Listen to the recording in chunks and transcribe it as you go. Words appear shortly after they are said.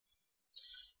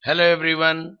Hello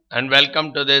everyone and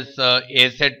welcome to this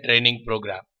ASET training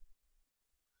program.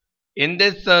 In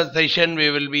this session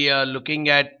we will be looking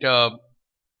at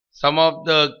some of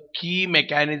the key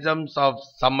mechanisms of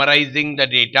summarizing the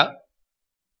data,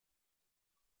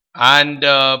 and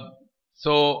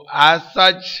so as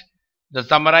such the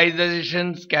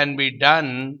summarizations can be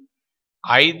done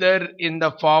either in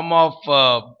the form of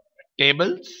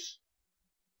tables.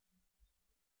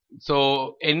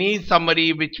 So any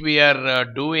summary which we are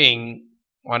doing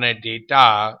on a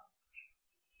data,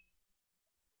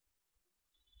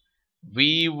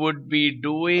 we would be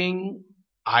doing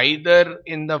either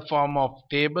in the form of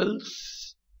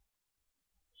tables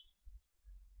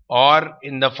or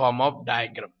in the form of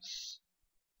diagrams.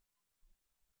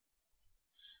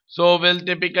 So we'll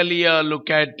typically look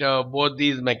at both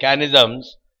these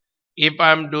mechanisms. If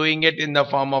I am doing it in the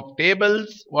form of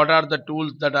tables, what are the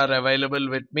tools that are available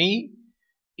with me?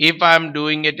 If I am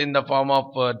doing it in the form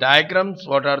of diagrams,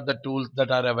 what are the tools that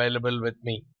are available with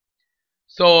me?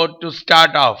 So to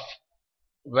start off,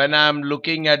 when I am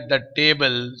looking at the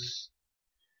tables,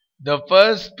 the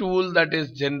first tool that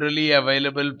is generally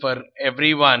available for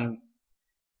everyone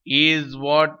is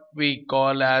what we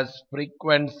call as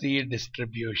frequency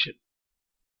distribution.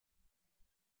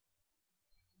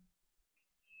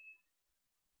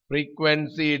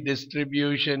 Frequency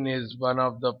distribution is one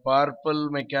of the powerful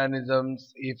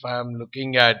mechanisms if I am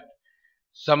looking at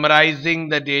summarizing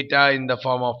the data in the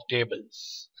form of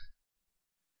tables.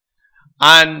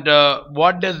 And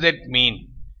what does it mean?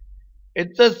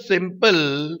 It's a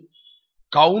simple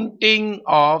counting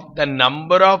of the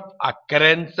number of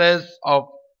occurrences of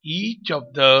each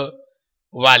of the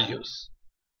values.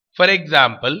 For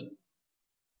example,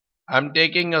 I'm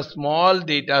taking a small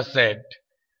data set.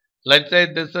 Let's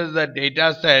say this is a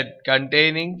data set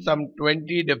containing some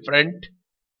 20 different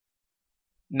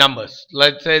numbers.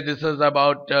 Let's say this is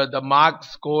about the marks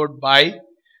scored by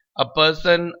a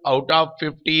person out of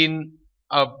 15,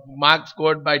 marks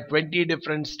scored by 20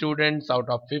 different students out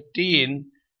of 15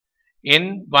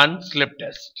 in one slip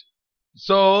test.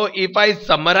 So if I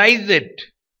summarize it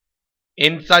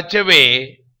in such a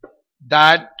way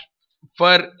that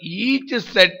for each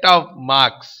set of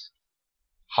marks,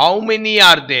 how many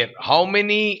are there? How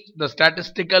many, the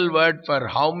statistical word for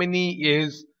how many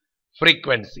is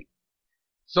frequency.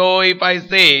 So if I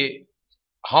say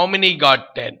how many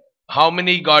got 10, how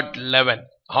many got 11,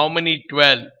 how many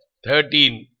 12,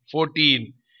 13,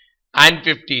 14 and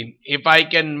 15. If I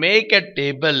can make a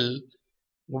table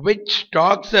which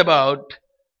talks about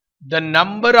the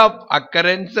number of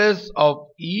occurrences of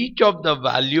each of the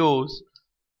values,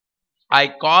 I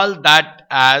call that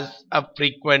as a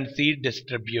frequency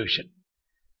distribution.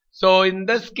 So in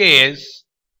this case,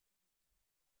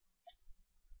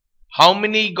 how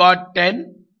many got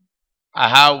 10? I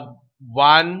have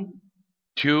 1,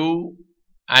 2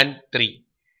 and 3.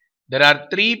 There are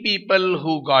 3 people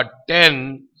who got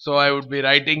 10, so I would be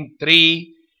writing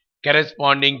 3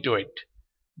 corresponding to it.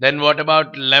 Then what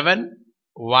about 11?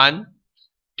 1,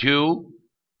 2.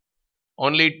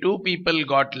 Only 2 people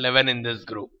got 11 in this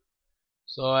group.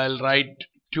 So I'll write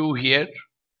 2 here.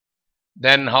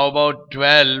 Then how about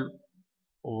 12?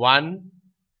 1,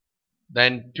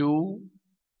 then 2,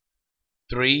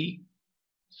 3,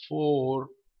 4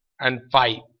 and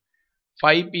 5.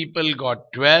 5 people got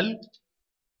 12.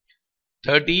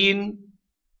 13,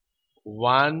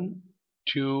 1,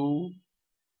 2,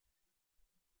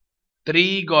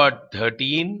 3 got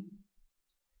 13.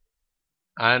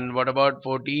 And what about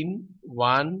 14?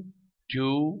 1,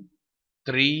 2,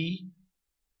 3,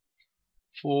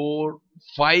 4,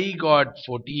 5 got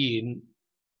 14.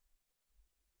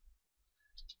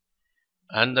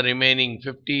 And the remaining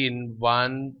 15,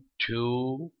 1,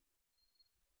 2,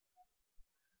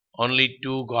 only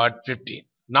 2 got 15.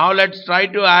 Now let's try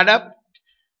to add up,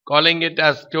 calling it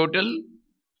as total.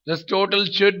 This total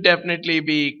should definitely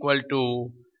be equal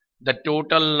to the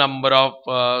total number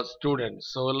of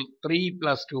students. So 3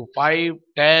 plus 2, 5,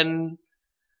 10,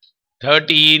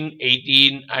 13,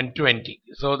 18 and 20.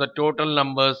 So the total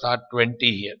numbers are 20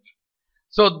 here.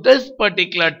 So this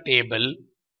particular table,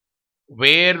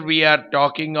 where we are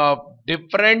talking of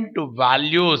different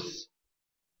values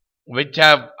which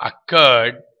have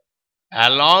occurred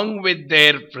along with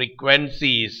their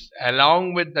frequencies,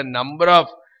 along with the number of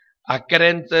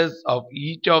occurrences of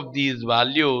each of these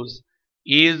values,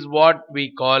 is what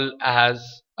we call as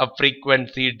a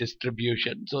frequency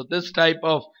distribution. So this type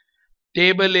of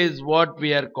table is what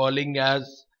we are calling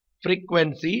as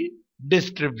frequency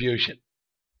distribution.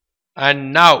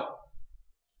 And now,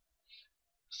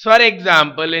 for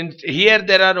example, here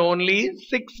there are only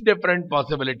 6 different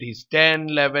possibilities: 10,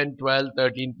 11, 12,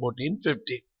 13, 14,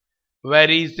 15.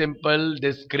 very simple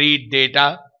discrete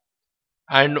data,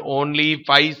 and only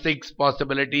 5-6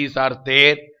 possibilities are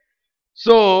there.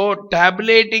 So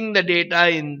tabulating the data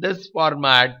in this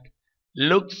format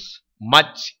looks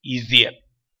much easier.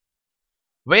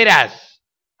 Whereas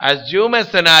assume a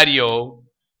scenario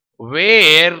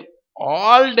where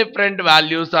all different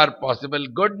values are possible,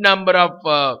 good number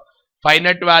of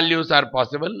finite values are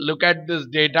possible. Look at this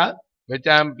data which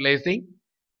I am placing.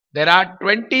 There are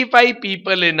 25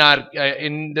 people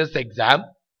in this exam.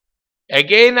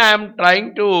 Again, I am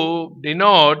trying to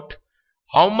denote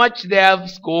how much they have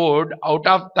scored out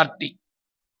of 30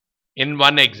 in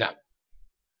one exam.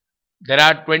 There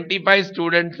are 25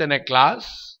 students in a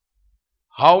class.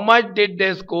 How much did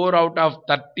they score out of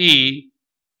 30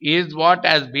 is what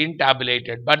has been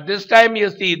tabulated. But this time you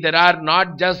see there are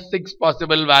not just 6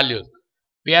 possible values.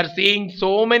 We are seeing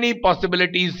so many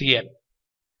possibilities here.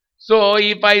 So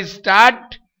if I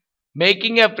start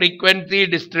making a frequency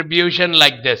distribution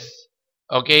like this,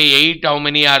 okay, 8 how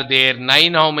many are there,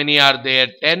 9 how many are there,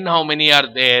 10 how many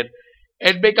are there,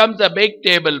 it becomes a big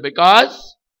table,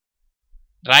 because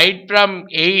right from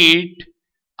 8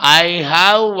 I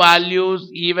have values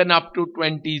even up to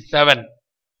 27.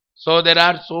 So there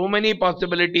are so many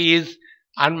possibilities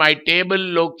and my table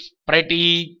looks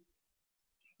pretty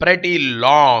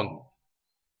long.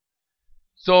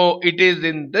 So it is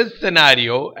in this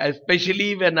scenario,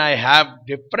 especially when I have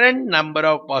different number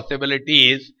of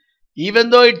possibilities, even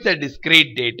though it's a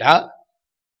discrete data,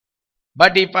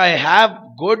 but if I have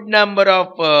good number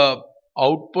of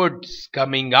outputs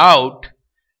coming out,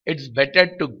 it's better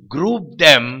to group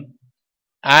them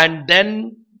and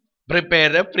then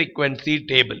prepare a frequency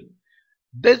table.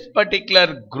 This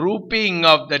particular grouping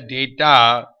of the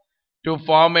data to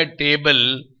form a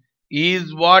table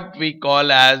is what we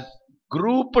call as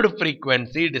grouped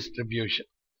frequency distribution.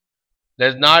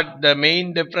 There's not the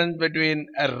main difference between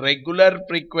a regular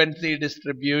frequency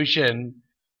distribution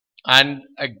and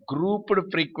a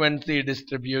grouped frequency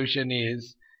distribution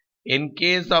is, in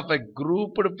case of a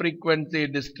grouped frequency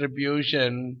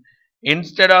distribution,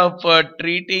 instead of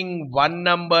treating one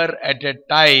number at a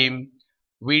time,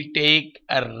 we take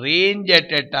a range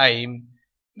at a time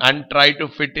and try to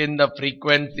fit in the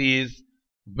frequencies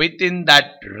within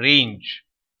that range.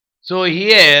 So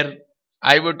here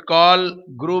I would call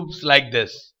groups like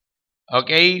this.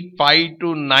 Okay, 5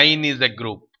 to 9 is a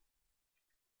group.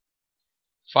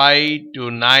 5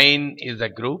 to 9 is a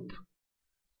group.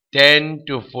 10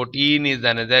 to 14 is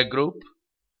another group.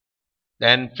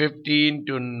 Then 15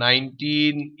 to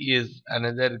 19 is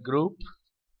another group.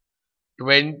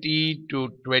 20 to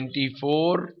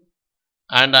 24,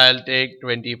 and I'll take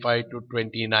 25 to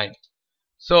 29.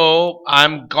 So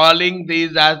I'm calling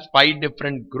these as 5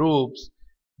 different groups.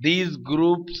 These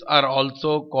groups are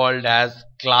also called as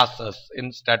classes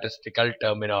in statistical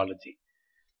terminology.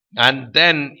 And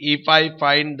then if I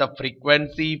find the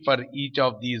frequency for each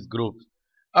of these groups,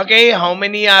 okay, how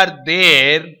many are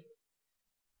there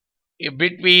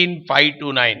between 5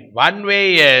 to 9? One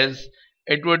way is,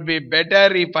 it would be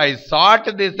better if I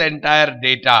sort this entire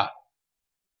data,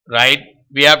 right?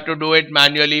 We have to do it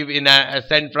manually in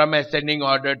from ascending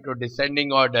order to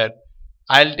descending order.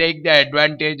 I'll take the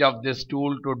advantage of this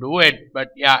tool to do it. But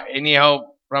yeah, anyhow,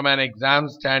 from an exam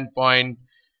standpoint,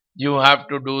 you have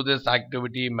to do this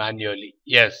activity manually.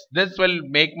 Yes, this will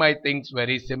make my things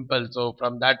very simple. So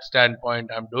from that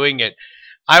standpoint, I'm doing it.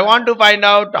 I want to find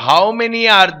out how many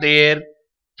are there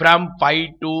from 5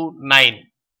 to 9.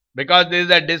 Because this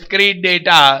is a discrete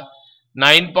data,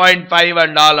 9.5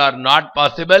 and all are not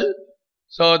possible.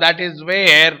 So that is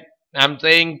where I'm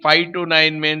saying 5 to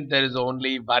 9 means there is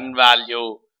only one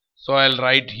value. So I'll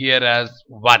write here as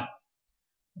 1.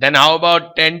 Then how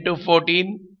about 10 to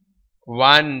 14?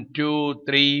 1, 2,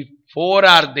 3, 4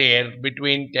 are there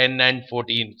between 10 and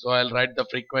 14. So I'll write the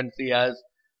frequency as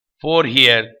 4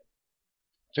 here.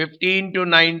 15 to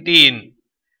 19.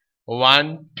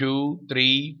 1, 2,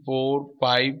 3, 4,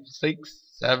 5, 6,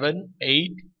 7,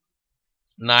 8,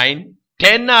 9,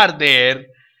 10 are there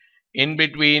in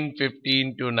between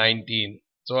 15 to 19.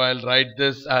 So I'll write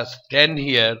this as 10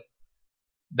 here.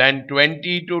 Then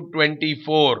 20 to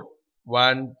 24.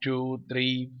 1, 2,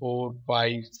 3, 4,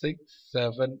 5, 6,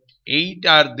 7, 8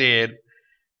 are there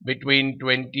between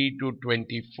 20 to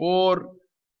 24.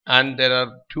 And there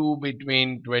are 2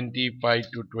 between 25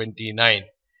 to 29.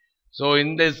 So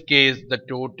in this case, the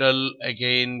total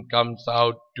again comes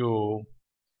out to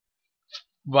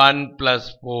 1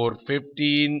 plus 4,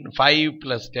 15, 5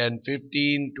 plus 10,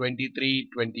 15, 23,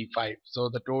 25. So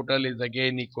the total is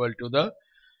again equal to the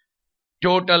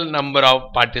total number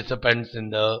of participants in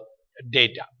the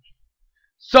data.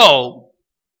 So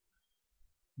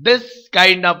This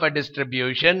kind of a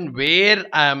distribution where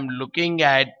I am looking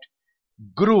at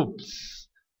groups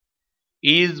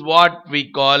is what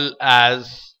we call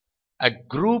as a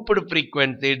grouped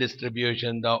frequency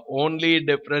distribution. The only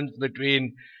difference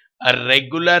between a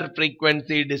regular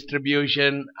frequency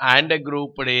distribution and a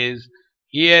grouped is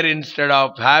here instead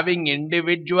of having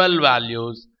individual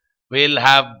values, we'll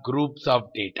have groups of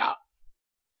data.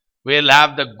 We'll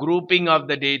have the grouping of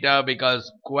the data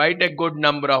because quite a good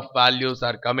number of values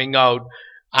are coming out,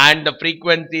 and the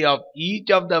frequency of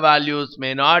each of the values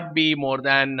may not be more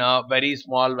than a very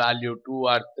small value, 2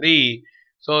 or 3.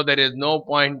 So there is no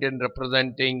point in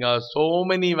representing so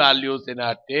many values in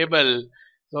our table.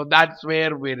 So that's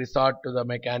where we resort to the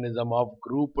mechanism of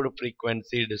grouped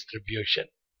frequency distribution.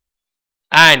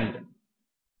 And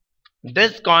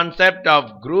this concept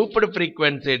of grouped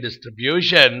frequency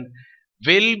distribution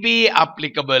will be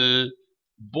applicable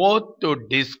both to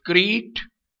discrete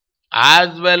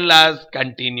as well as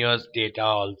continuous data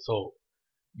also.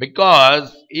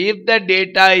 Because if the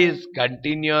data is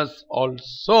continuous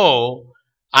also,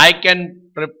 I can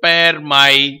prepare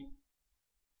my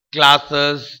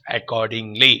classes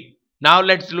accordingly. Now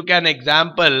let's look at an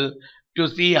example to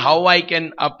see how I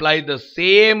can apply the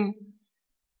same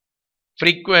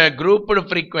grouped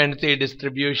frequency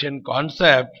distribution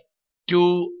concept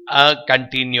to a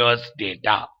continuous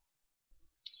data.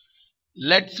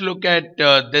 Let's look at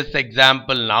this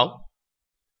example now.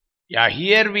 Yeah,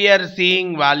 here we are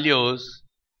seeing values,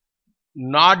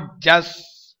 not just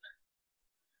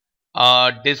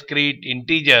discrete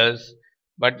integers,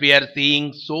 but we are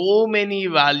seeing so many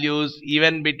values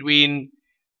even between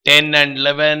 10 and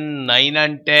 11, 9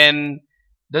 and 10.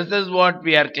 This is what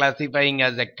we are classifying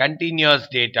as a continuous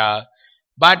data.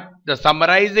 But the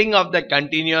summarizing of the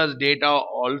continuous data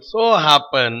also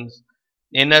happens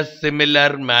in a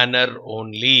similar manner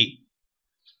only.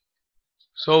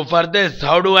 So for this,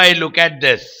 how do I look at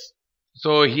this?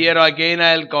 So here again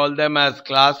I'll call them as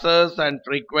classes and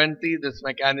frequency. This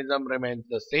mechanism remains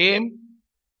the same.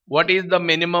 What is the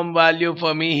minimum value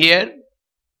for me here?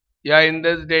 Yeah, in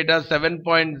this data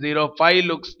 7.05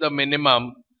 looks the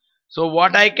minimum. So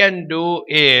what I can do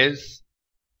is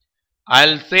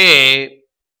I'll say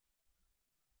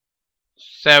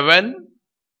 7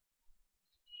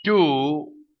 to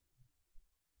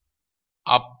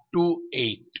up to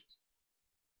 8,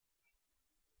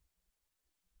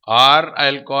 or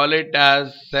I'll call it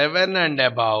as 7 and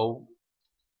above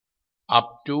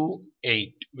up to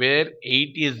 8, where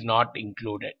 8 is not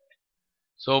included.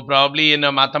 So probably in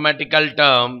a mathematical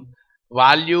term,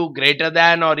 value greater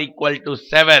than or equal to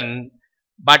 7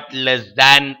 but less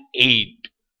than 8.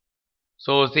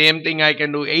 So same thing I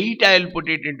can do 8, I'll put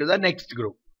it into the next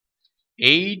group.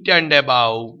 8 and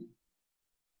above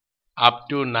up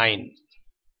to 9.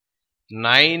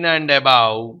 9 and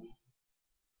above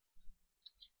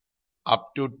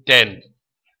up to 10.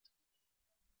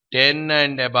 10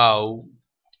 and above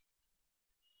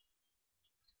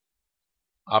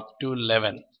up to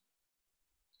 11.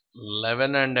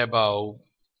 11 and above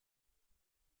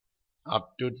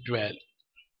up to 12.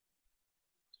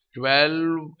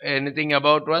 12, anything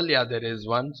above 12? Yeah, there is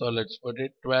one. So let's put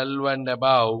it 12 and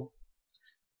above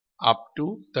up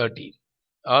to 13.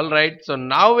 Alright, so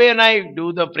now when I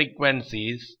do the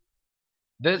frequencies,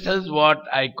 this is what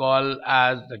I call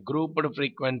as the grouped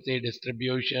frequency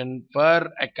distribution for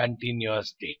a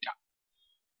continuous data.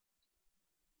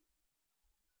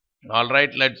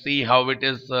 Alright, let's see how it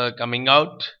is coming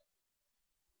out.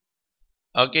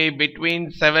 Okay, between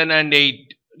 7 and 8,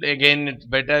 again it's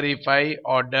better if I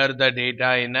order the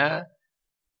data in a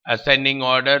ascending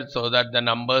order so that the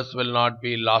numbers will not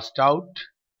be lost out.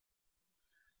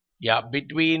 Yeah,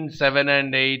 between 7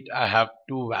 and 8 I have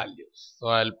two values. So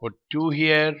I'll put 2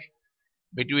 here.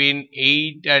 Between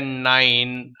 8 and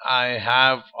 9 I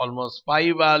have almost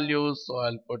 5 values. So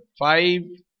I'll put 5.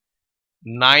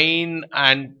 9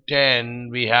 and 10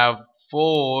 we have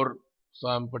 4. So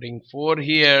I'm putting 4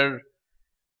 here.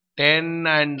 10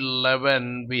 and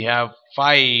 11 we have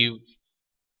 5.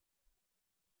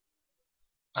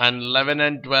 And 11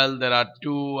 and 12 there are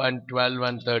 2, and 12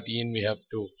 and 13 we have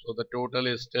 2. So the total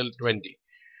is still 20.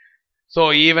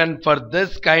 So even for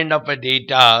this kind of a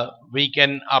data, we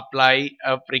can apply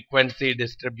a frequency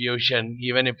distribution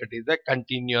even if it is a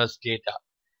continuous data.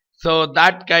 So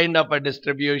that kind of a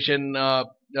distribution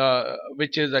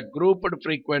which is a grouped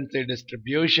frequency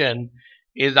distribution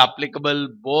is applicable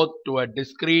both to a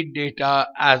discrete data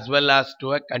as well as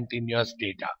to a continuous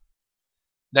data.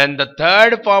 Then the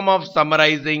third form of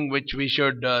summarizing which we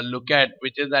should look at,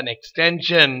 which is an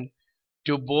extension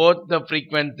to both the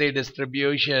frequency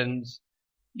distributions,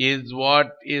 is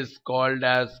what is called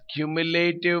as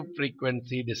cumulative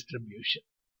frequency distribution.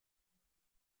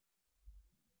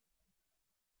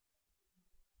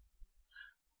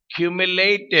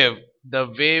 Cumulative, the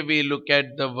way we look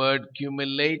at the word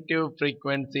cumulative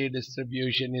frequency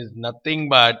distribution is nothing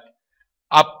but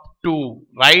up to,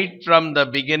 right from the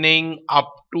beginning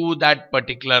up to that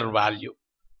particular value.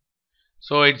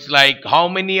 So it's like how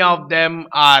many of them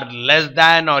are less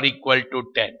than or equal to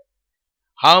 10?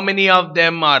 How many of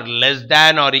them are less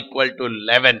than or equal to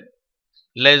 11?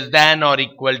 Less than or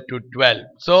equal to 12?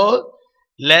 So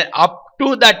up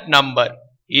to that number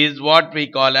is what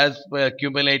we call as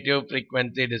cumulative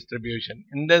frequency distribution.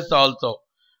 In this also,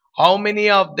 how many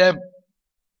of them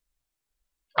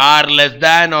are less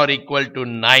than or equal to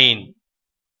 9?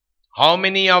 How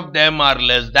many of them are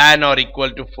less than or equal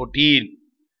to 14?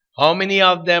 How many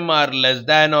of them are less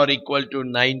than or equal to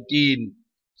 19?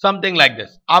 Something like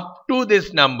this. Up to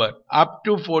this number, up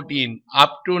to 14,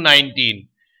 up to 19,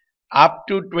 up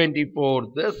to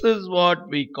 24. This is what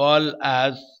we call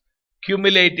as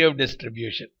cumulative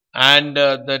distribution. And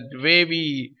the way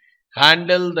we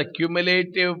handle the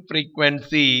cumulative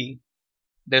frequency,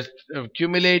 this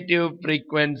cumulative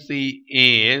frequency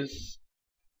is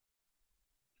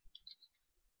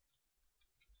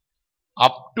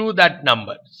up to that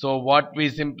number. So what we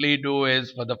simply do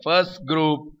is, for the first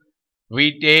group,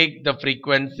 we take the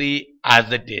frequency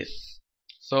as it is.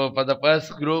 So for the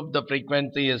first group, the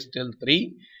frequency is still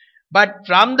 3. But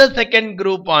from the second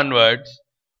group onwards,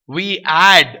 we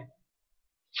add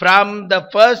from the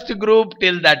first group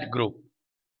till that group,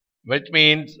 which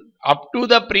means up to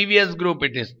the previous group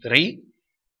it is 3,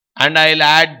 and I'll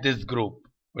add this group,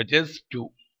 which is 2,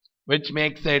 which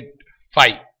makes it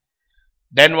 5.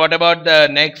 Then what about the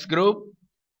next group?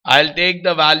 I'll take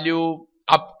the value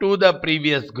up to the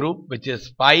previous group, which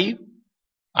is 5,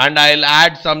 and I'll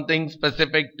add something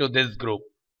specific to this group,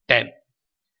 10.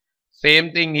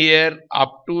 Same thing here,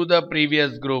 up to the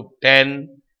previous group, 10,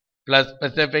 plus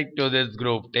specific to this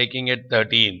group, taking it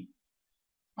 13.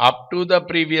 Up to the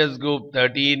previous group,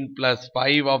 13 plus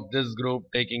 5 of this group,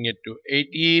 taking it to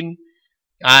 18.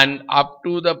 And up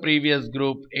to the previous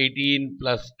group, 18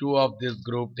 plus 2 of this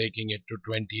group, taking it to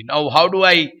 20. Now, how do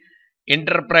I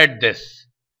interpret this?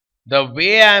 The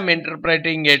way I am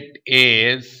interpreting it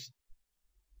is,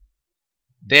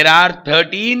 there are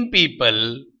 13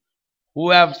 people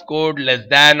who have scored less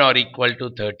than or equal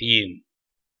to 13.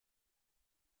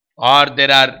 Or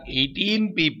there are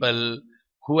 18 people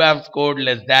who have scored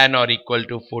less than or equal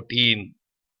to 14.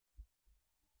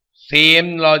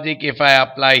 Same logic if I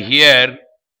apply here.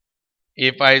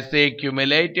 If I say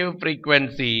cumulative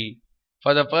frequency,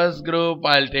 for the first group,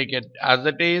 I'll take it as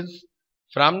it is.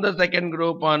 From the second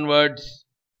group onwards,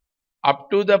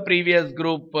 up to the previous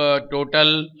group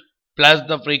total, plus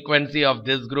the frequency of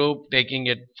this group, taking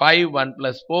it 5, 1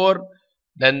 plus 4.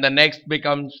 Then the next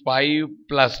becomes 5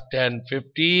 plus 10,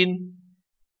 15.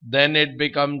 Then it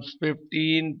becomes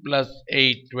 15 plus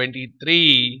 8,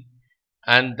 23.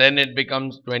 And then it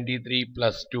becomes 23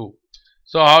 plus 2.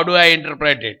 So how do I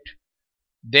interpret it?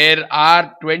 There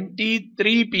are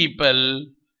 23 people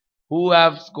who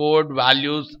have scored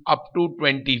values up to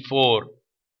 24.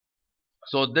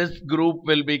 So this group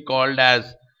will be called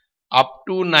as up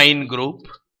to 9 group.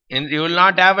 And you will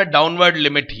not have a downward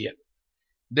limit here.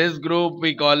 This group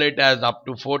we call it as up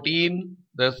to 14.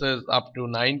 This is up to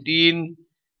 19.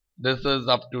 This is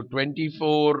up to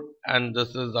 24. And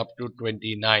this is up to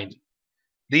 29.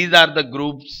 These are the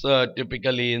groups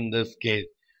typically in this case.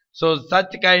 So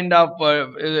such kind of,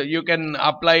 you can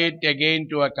apply it again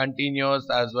to a continuous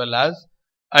as well as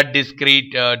a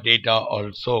discrete data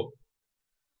also.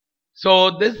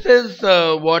 So this is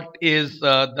what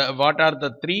are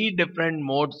the 3 different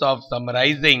modes of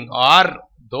summarizing, or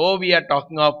though we are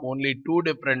talking of only 2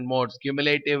 different modes,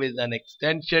 cumulative is an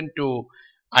extension to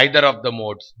either of the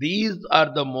modes. These are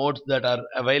the modes that are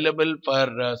available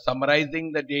for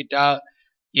summarizing the data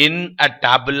in a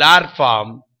tabular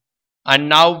form. And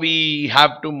now we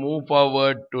have to move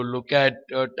forward to look at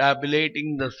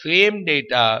tabulating the same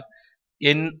data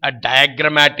in a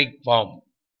diagrammatic form.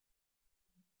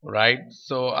 Right.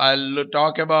 So I'll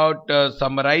talk about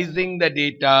summarizing the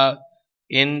data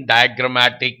in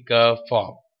diagrammatic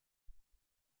form.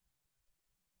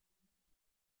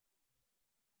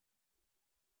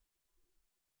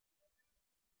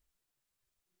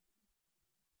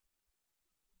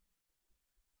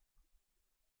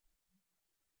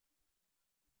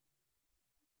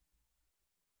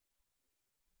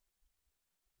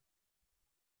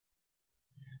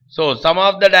 So some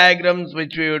of the diagrams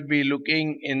which we would be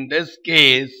looking in this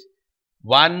case,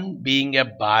 one being a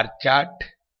bar chart,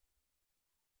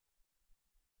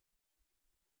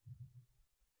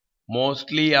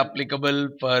 mostly applicable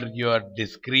for your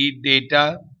discrete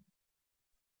data,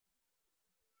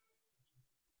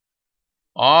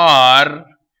 or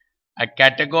a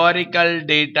categorical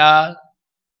data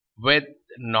with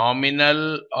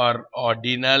nominal or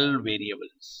ordinal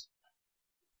variables,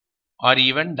 or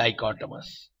even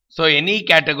dichotomous. So any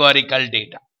categorical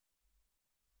data,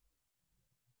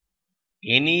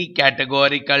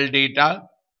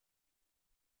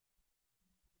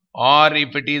 or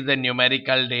if it is a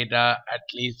numerical data, at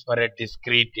least for a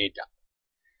discrete data.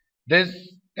 This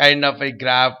kind of a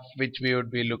graph which we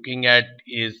would be looking at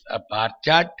is a bar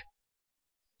chart.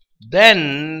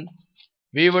 Then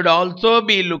we would also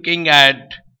be looking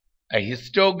at a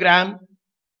histogram,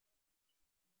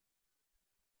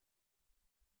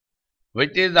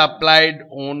 which is applied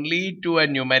only to a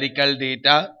numerical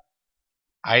data,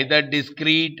 either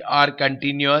discrete or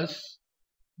continuous,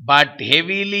 but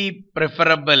heavily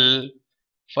preferable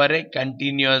for a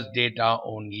continuous data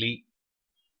only.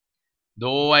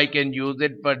 Though I can use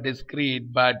it for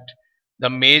discrete, but the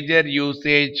major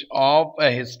usage of a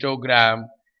histogram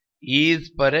is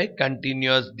for a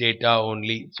continuous data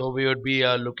only. So we would be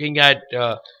looking at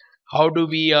how do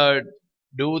we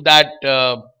do that,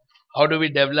 how do we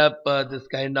develop this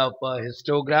kind of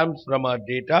histograms from our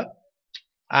data.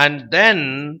 And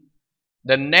then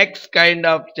the next kind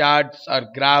of charts or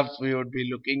graphs we would be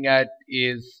looking at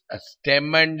is a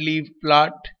stem and leaf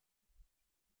plot,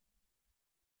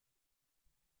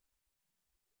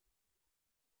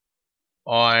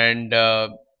 and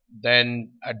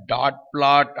then a dot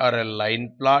plot or a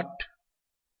line plot.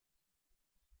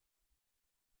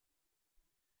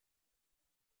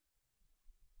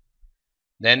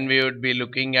 Then we would be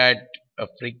looking at a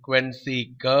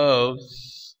frequency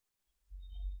curves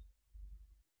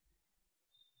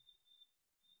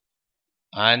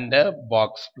and a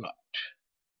box plot.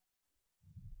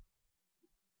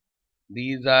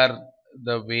 These are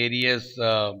the various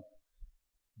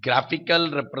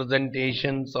graphical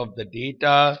representations of the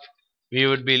data we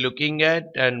would be looking at,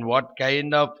 and what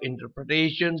kind of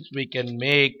interpretations we can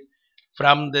make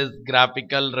from this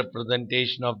graphical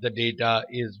representation of the data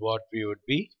is what we would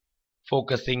be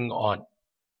focusing on.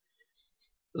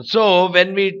 So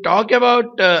when we talk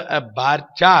about a bar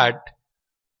chart,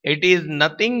 it is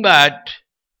nothing but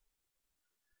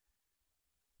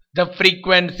the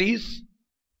frequencies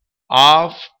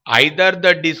of either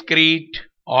the discrete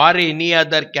or any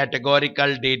other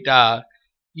categorical data,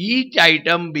 each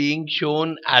item being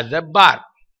shown as a bar.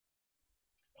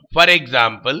 For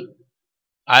example,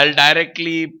 I'll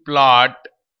directly plot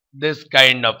this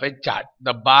kind of a chart,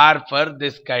 the bar for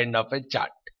this kind of a chart,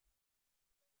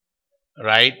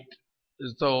 right?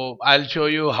 So I'll show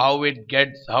you how it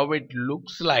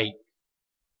looks like.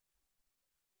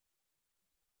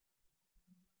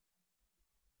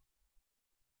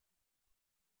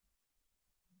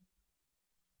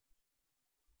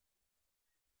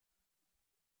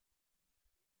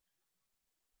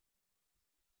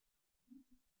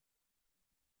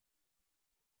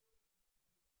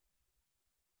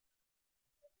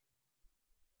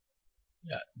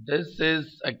 Yeah, this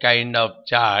is a kind of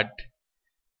chart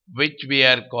which we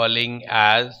are calling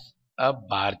as a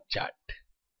bar chart.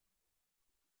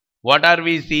 What are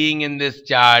we seeing in this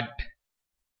chart?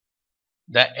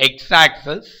 The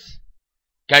x-axis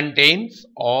contains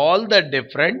all the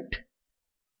different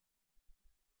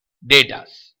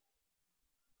datas,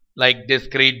 like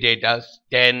discrete datas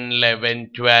 10,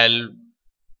 11, 12,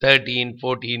 13,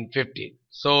 14, 15.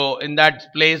 So in that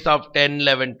place of 10,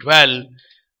 11, 12,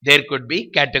 there could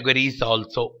be categories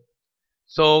also.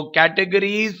 So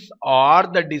categories or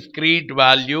the discrete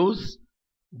values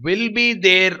will be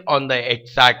there on the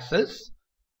x-axis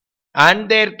and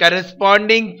their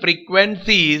corresponding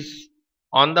frequencies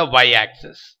on the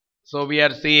y-axis. So we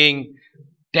are seeing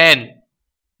 10.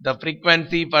 The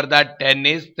frequency for that 10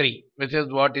 is 3, which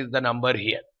is what is the number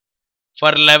here.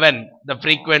 For 11, the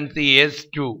frequency is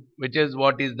 2, which is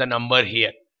what is the number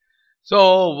here.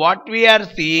 So what we are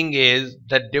seeing is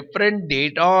the different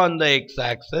data on the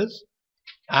x-axis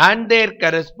and their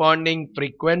corresponding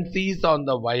frequencies on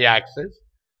the y-axis.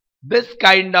 This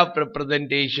kind of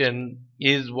representation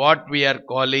is what we are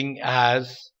calling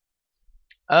as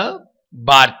a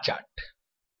bar chart.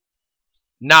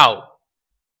 Now,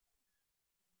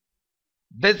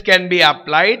 this can be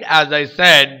applied, as I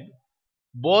said,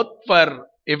 both for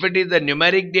if it is a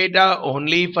numeric data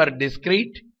only for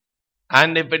discrete,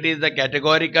 and if it is a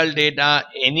categorical data,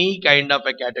 any kind of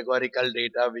a categorical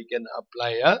data, we can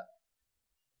apply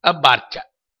a bar chart.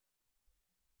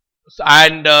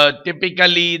 And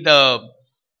typically the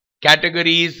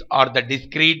categories or the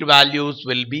discrete values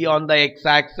will be on the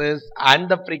x-axis and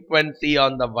the frequency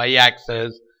on the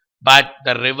y-axis, but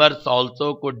the reverse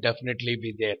also could definitely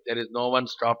be there. There is no one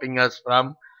stopping us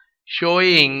from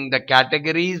showing the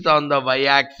categories on the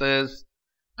y-axis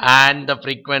and the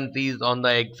frequencies on the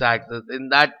x-axis. In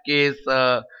that case,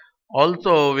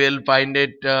 also we'll find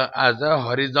it as a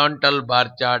horizontal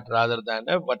bar chart rather than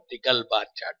a vertical bar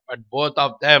chart, but both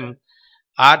of them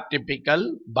are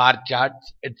typical bar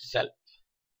charts itself.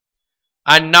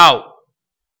 And now,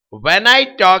 when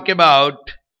I talk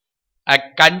about a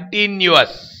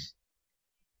continuous,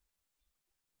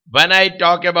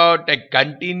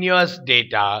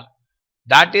 data,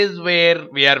 that is where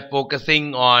we are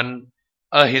focusing on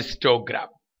a histogram.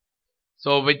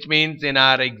 So, which means in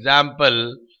our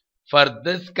example, for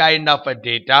this kind of a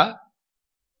data,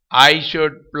 I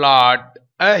should plot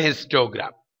a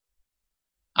histogram.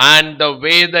 And the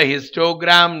way the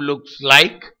histogram looks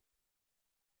like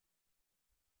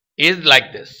is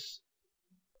like this.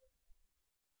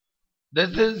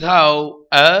 This is how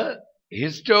a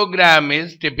histogram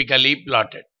is typically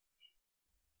plotted.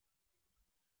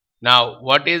 Now,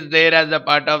 what is there as a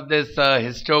part of this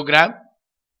histogram?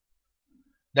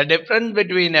 The difference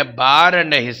between a bar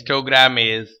and a histogram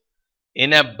is,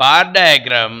 in a bar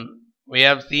diagram, we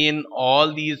have seen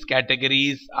all these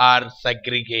categories are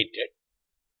segregated.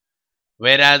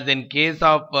 Whereas in case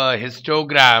of a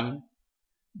histogram,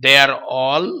 they are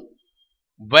all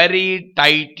very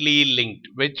tightly linked,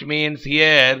 which means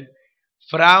here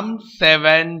from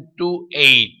 7 to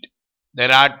 8,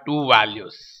 there are 2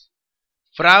 values.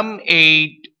 From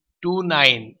 8 to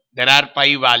 9, there are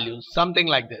 5 values, something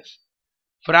like this.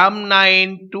 From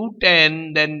 9 to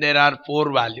 10, then there are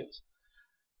 4 values.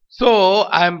 So,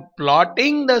 I am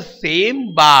plotting the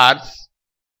same bars,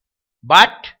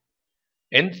 but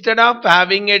instead of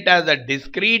having it as a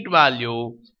discrete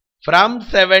value, from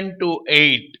 7 to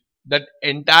 8, that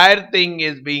entire thing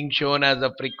is being shown as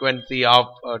a frequency of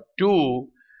 2.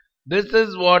 This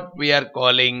is what we are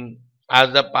calling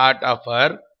as a part of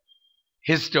our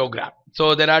histogram.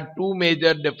 So, there are 2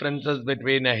 major differences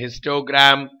between a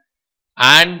histogram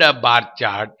and a bar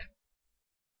chart.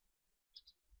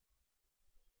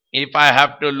 If I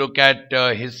have to look at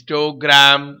a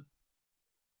histogram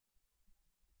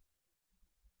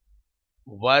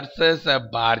versus a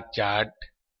bar chart,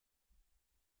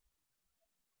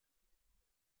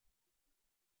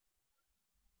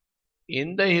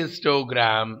 in the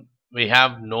histogram we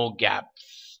have no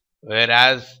gaps,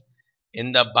 whereas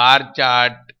in the bar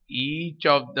chart each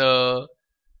of the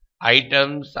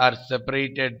items are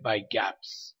separated by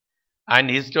gaps, and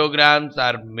histograms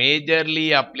are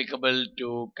majorly applicable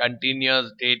to continuous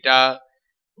data,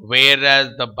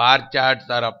 whereas the bar charts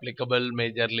are applicable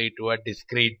majorly to a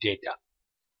discrete data.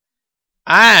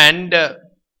 And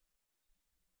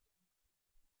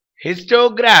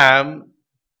histogram,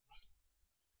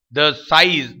 the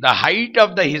size, the height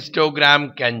of the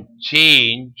histogram can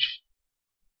change,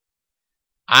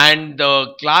 and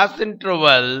the class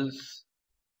intervals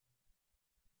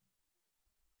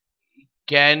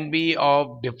can be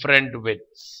of different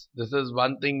widths. This is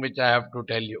one thing which I have to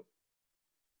tell you.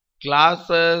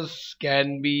 Classes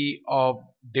can be of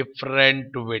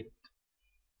different width.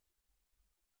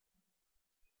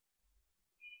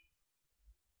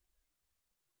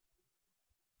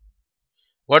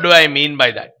 What do I mean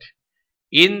by that?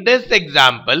 In this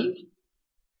example,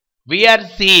 we are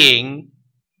seeing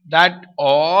that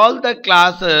all the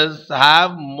classes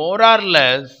have more or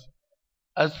less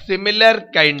a similar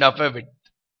kind of a width.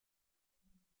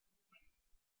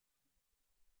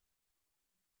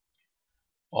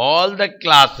 All the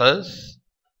classes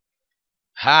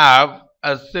have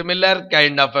a similar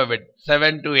kind of a width,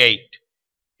 7 to 8,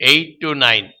 8 to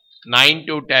 9, 9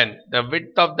 to 10. The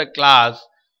width of the class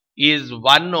is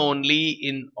 1 only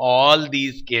in all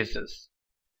these cases.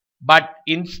 But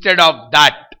instead of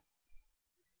that,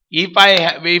 if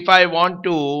I want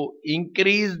to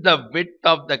increase the width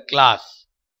of the class,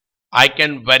 I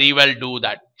can very well do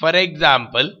that. For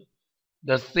example,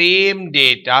 the same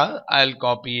data, I'll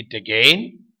copy it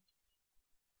again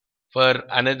for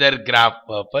another graph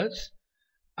purpose,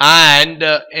 and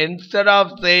instead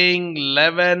of saying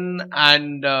 11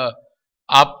 and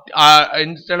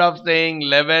instead of saying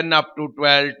 11 up to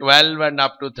 12, 12 and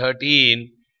up to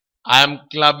 13, I am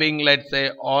clubbing, let's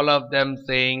say, all of them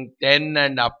saying 10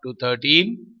 and up to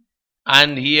 13,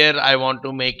 and here I want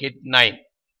to make it 9,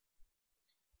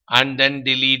 and then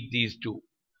delete these 2.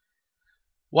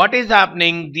 What is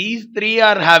happening? These 3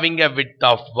 are having a width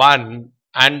of 1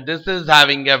 and this is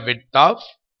having a width of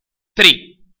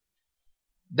 3.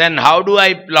 Then how do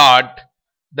I plot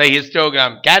the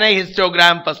histogram. Can a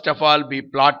histogram first of all be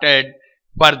plotted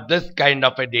for this kind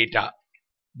of a data?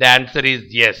 The answer is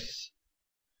yes.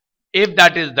 If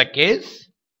that is the case,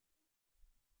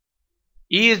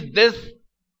 is this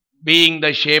being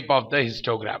the shape of the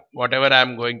histogram? Whatever I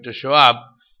am going to show up,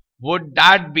 would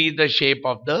that be the shape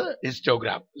of the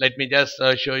histogram? Let me just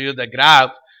show you the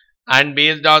graph, and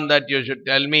based on that you should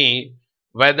tell me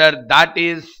whether that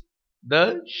is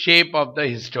the shape of the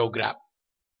histogram.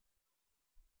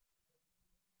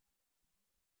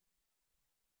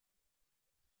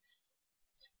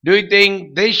 Do you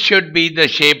think this should be the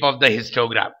shape of the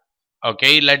histogram?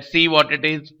 Okay, let's see what it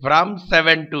is. From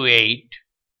 7 to 8,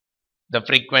 the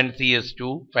frequency is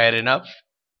 2, fair enough.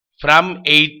 From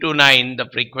 8 to 9, the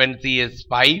frequency is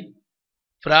 5.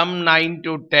 From 9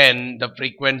 to 10, the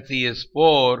frequency is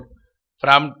 4.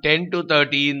 From 10 to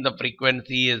 13, the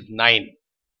frequency is 9.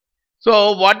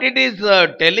 So what it is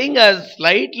telling us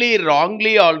slightly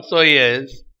wrongly also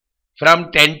is,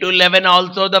 from 10 to 11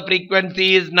 also the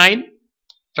frequency is 9.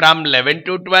 From 11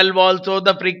 to 12 also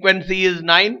the frequency is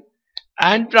 9.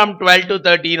 And from 12 to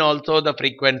 13 also the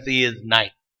frequency is 9.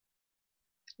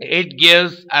 It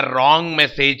gives a wrong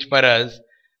message for us.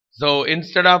 So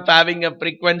instead of having a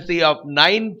frequency of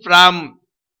 9 from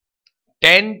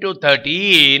 10 to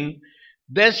 13,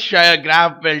 this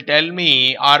graph will tell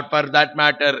me, or for that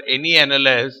matter any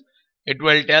analyst, it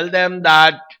will tell them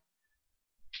that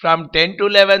from 10 to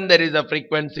 11 there is a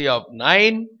frequency of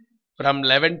 9, from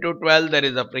 11 to 12 there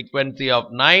is a frequency of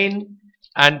 9,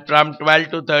 and from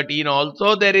 12 to 13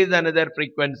 also there is another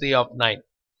frequency of 9.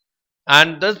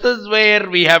 And this is where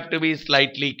we have to be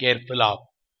slightly careful of.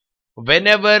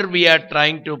 Whenever we are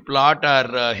trying to plot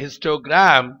our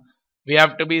histogram, we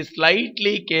have to be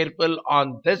slightly careful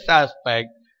on this aspect,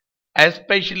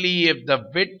 especially if the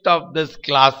width of these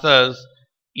classes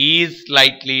is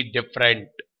slightly different.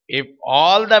 If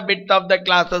all the width of the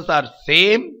classes are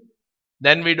same,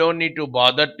 then we don't need to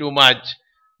bother too much.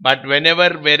 But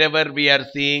wherever we are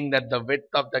seeing that the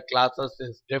width of the classes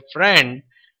is different,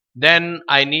 then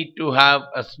I need to have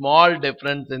a small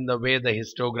difference in the way the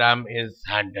histogram is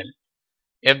handled.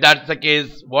 If that's the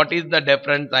case, what is the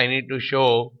difference I need to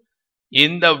show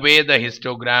in the way the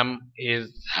histogram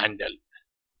is handled?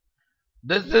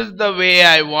 This is the way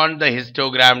I want the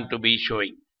histogram to be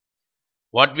showing.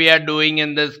 What we are doing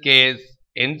in this case,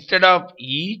 instead of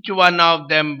each one of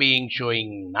them being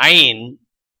showing 9,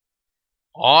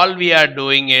 all we are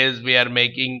doing is we are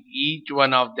making each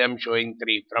one of them showing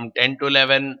 3. From 10 to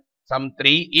 11, some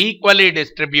 3 equally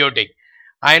distributing.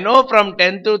 I know from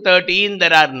 10 to 13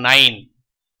 there are 9.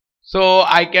 So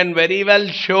I can very well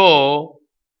show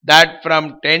that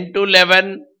from 10 to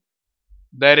 11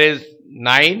 there is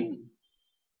 9.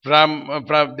 From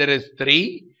there is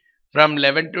 3. From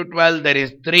 11 to 12 there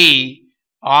is 3.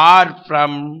 Or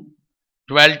from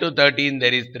 12 to 13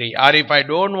 there is 3. Or if I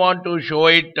don't want to show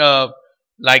it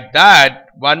like that,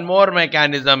 one more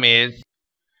mechanism is,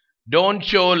 don't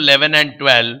show 11 and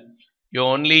 12. You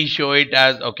only show it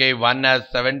as, okay, one as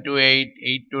 7 to 8,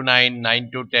 8 to 9, 9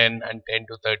 to 10 and 10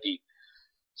 to 13.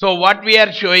 So what we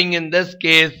are showing in this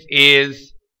case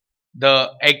is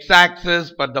the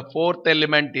x-axis for the fourth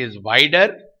element is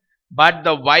wider, but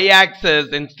the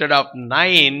y-axis, instead of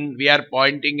 9, we are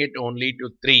pointing it only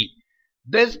to 3.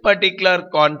 This particular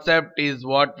concept is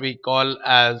what we call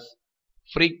as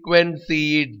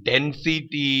frequency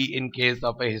density in case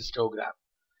of a histogram.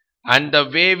 And the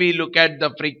way we look at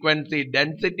the frequency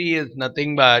density is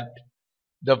nothing but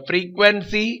the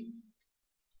frequency,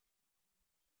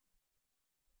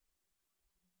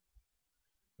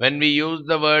 when we use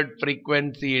the word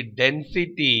frequency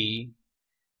density,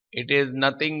 it is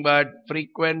nothing but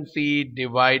frequency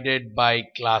divided by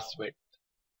class width.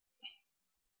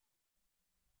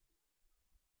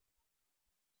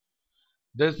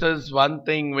 This is one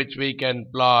thing which we can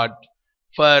plot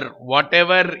for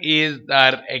whatever is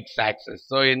our x-axis.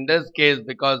 So in this case,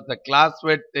 because the class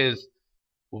width is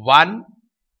 1,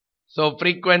 so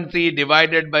frequency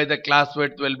divided by the class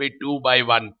width will be 2 by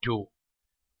 1, 2.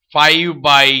 5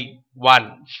 by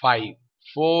 1, 5.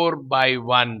 4 by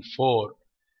 1, 4.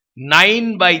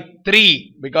 9 by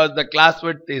 3, because the class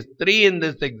width is 3 in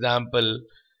this example.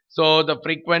 So the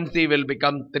frequency will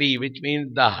become 3, which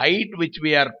means the height which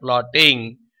we are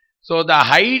plotting. So the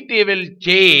height will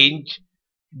change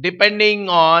depending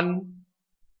on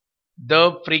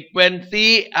the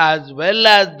frequency as well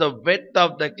as the width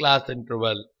of the class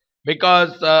interval.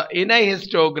 Because in a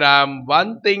histogram,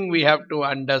 one thing we have to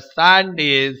understand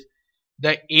is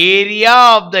the area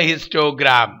of the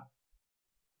histogram.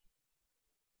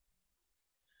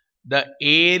 The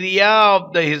area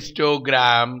of the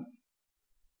histogram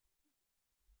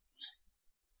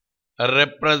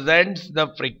represents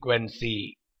the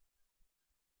frequency.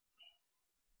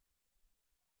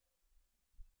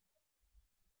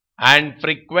 And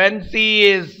frequency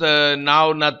is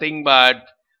now nothing but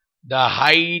the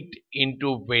height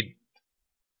into width.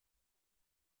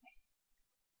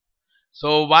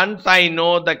 So once I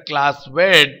know the class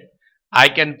width, I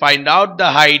can find out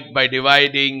the height by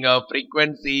dividing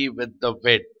frequency with the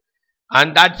width.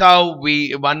 And that's how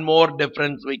one more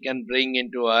difference we can bring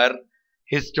into our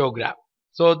histogram.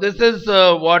 So this is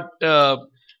what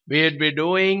we will be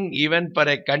doing even for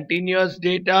a continuous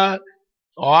data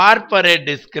or for a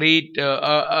discrete,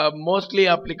 mostly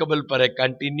applicable for a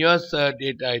continuous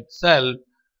data itself,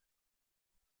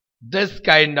 this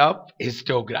kind of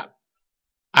histogram.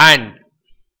 And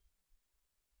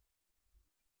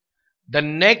the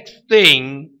next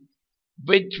thing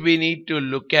which we need to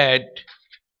look at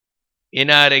in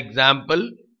our example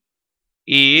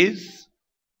is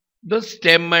the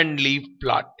stem and leaf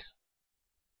plot.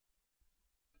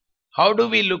 How do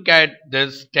we look at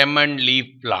this stem and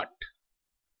leaf plot?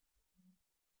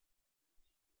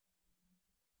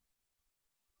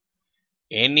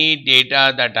 Any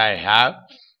data that I have,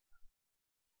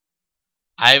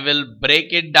 I will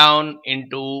break it down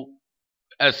into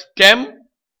a stem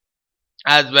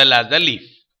as well as a leaf.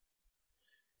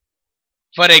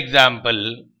 For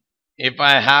example, if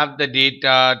I have the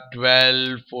data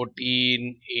 12,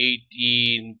 14,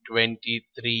 18,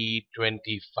 23,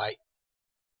 25.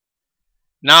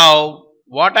 Now,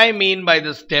 what I mean by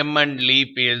the stem and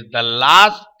leaf is the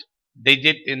last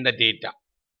digit in the data.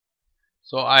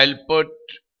 So I'll put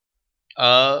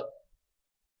a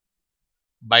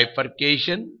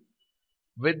bifurcation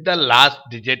with the last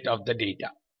digit of the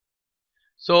data.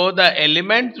 So the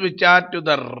elements which are to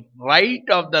the right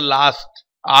of the last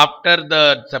after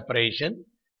the separation,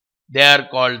 they are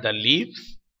called the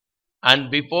leaves, and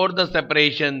before the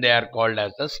separation they are called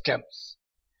as the stems.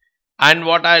 And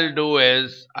what I'll do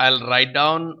is I'll write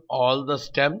down all the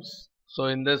stems. So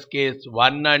in this case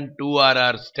 1 and 2 are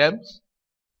our stems.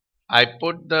 I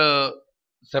put the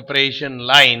separation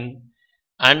line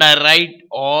and I write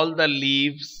all the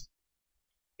leaves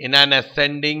in an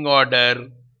ascending order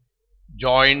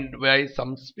joined by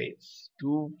some space.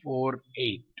 2, 4,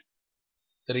 8,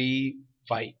 3,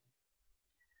 5.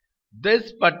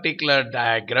 This particular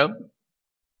diagram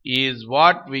is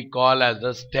what we call as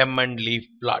a stem and leaf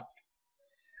plot.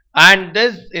 And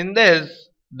in this,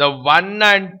 the 1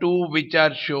 and 2 which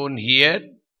are shown here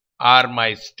are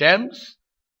my stems,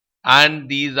 and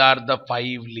these are the 5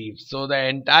 leaves. So the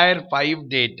entire 5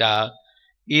 data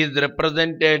is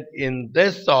represented in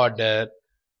this order,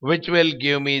 which will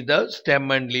give me the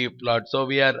stem and leaf plot. So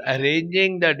we are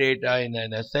arranging the data in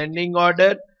an ascending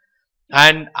order,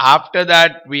 and after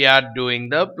that we are doing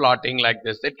the plotting like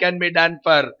this. It can be done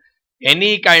for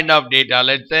any kind of data.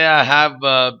 Let's say I have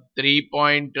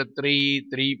 3.3,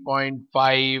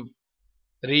 3.5,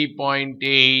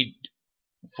 3.8,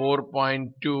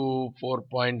 4.2,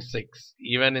 4.6.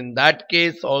 Even in that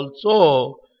case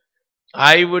also,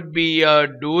 I would be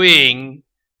doing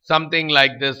something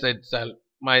like this itself.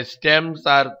 My stems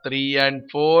are 3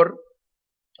 and 4.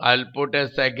 I'll put a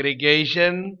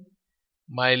segregation.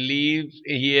 My leaves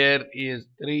here is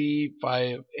 3,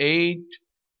 5, 8,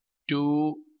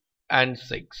 2 and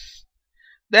 6.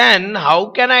 Then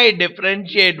how can I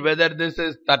differentiate whether this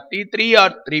is 33 or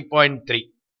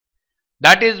 3.3?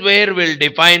 That is where we'll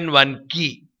define one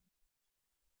key.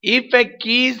 If a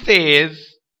key says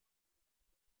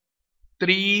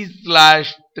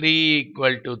 3/3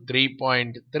 equal to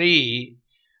 3.3,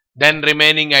 then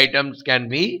remaining items can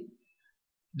be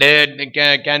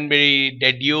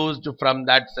deduced from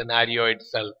that scenario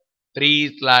itself.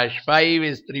 3/5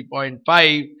 is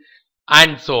 3.5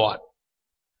 and so on.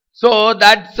 So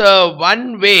that's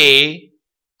one way.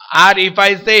 Or if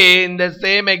I say in the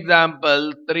same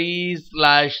example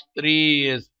 3/3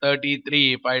 is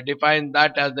 33, if I define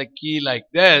that as the key like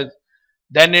this,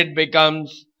 then it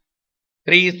becomes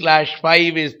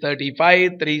 3/5 is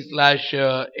 35,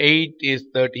 3/8 is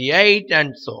 38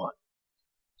 and so on.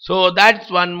 So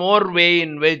that's one more way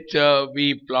in which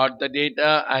we plot the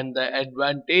data, and the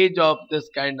advantage of this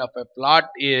kind of a plot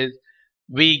is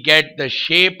we get the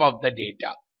shape of the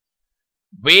data.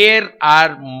 Where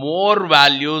are more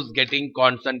values getting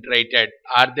concentrated?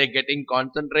 Are they getting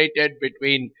concentrated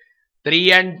between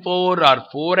 3 and 4 or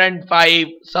 4 and 5?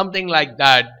 Something like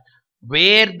that.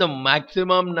 Where the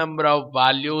maximum number of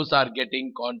values are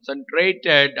getting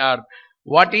concentrated, or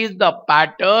what is the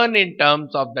pattern in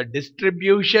terms of the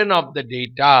distribution of the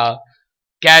data,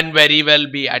 can very well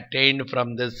be attained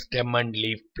from this stem and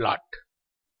leaf plot.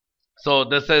 So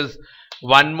this is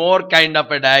one more kind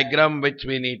of a diagram which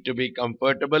we need to be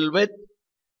comfortable with.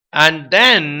 And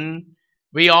then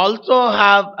we also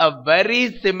have a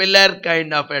very similar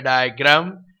kind of a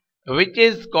diagram which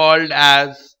is called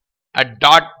as a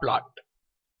dot plot.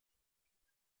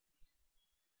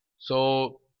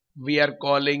 So we are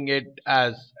calling it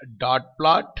as dot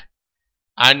plot,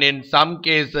 and in some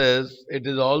cases it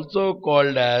is also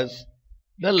called as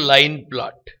the line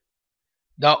plot.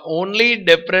 The only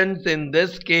difference in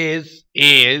this case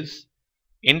is,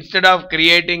 instead of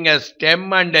creating a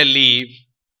stem and a leaf,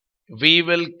 we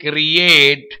will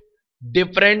create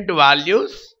different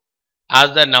values as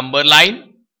a number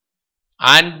line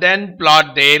and then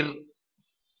plot their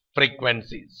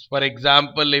frequencies. For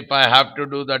example, if I have to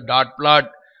do the dot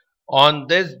plot on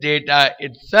this data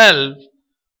itself,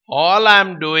 all I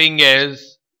am doing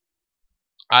is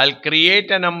I'll create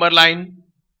a number line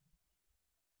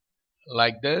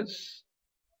like this.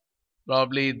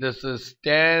 Probably this is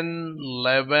 10,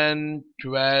 11,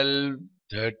 12,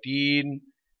 13,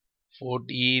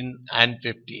 14 and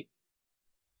 15.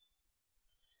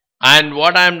 And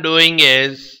what I am doing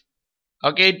is,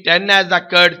 okay, 10 has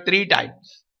occurred 3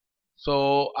 times.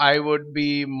 So I would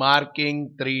be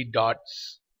marking 3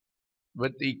 dots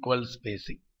with equal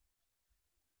spacing,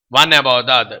 one above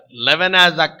the other. 11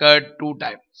 has occurred 2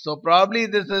 times. So probably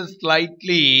this is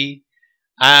slightly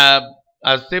a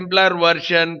simpler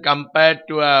version compared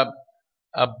to a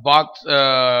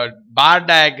bar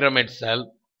diagram itself.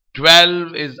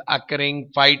 12 is occurring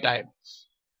 5 times.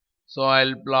 So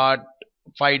I'll plot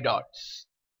 5 dots.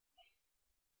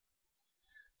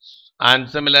 And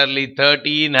similarly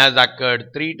 13 has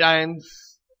occurred 3 times,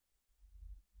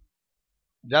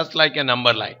 just like a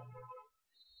number line.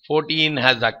 14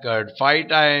 has occurred 5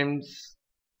 times.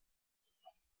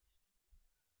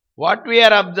 What we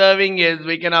are observing is,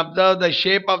 we can observe the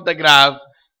shape of the graph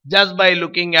just by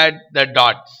looking at the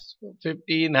dots.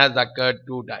 15 has occurred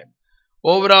 2 times.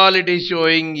 Overall it is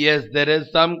showing, yes, there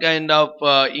is some kind of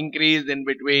increase in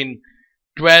between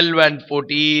 12 and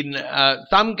 14.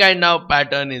 Some kind of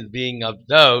pattern is being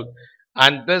observed,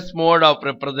 and this mode of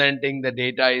representing the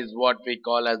data is what we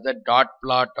call as a dot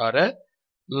plot or a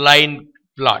line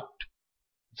plot.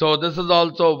 So this is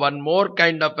also one more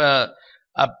kind of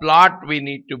a plot we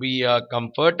need to be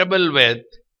comfortable with.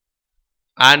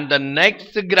 And the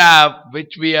next graph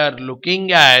which we are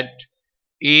looking at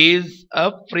is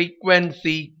a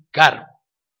frequency curve.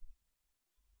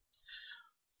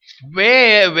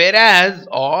 Whereas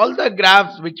all the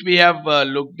graphs which we have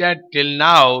looked at till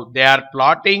now, they are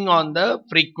plotting on the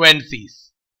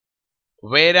frequencies.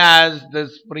 Whereas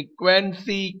this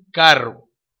frequency curve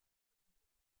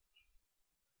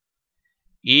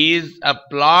is a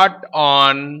plot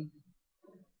on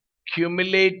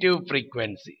cumulative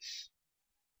frequencies.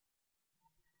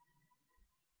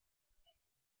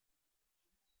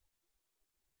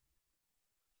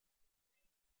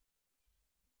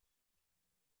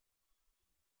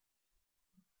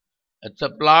 It's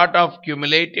a plot of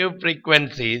cumulative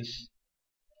frequencies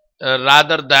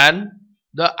rather than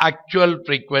the actual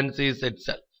frequencies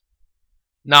itself.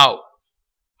 Now,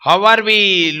 how are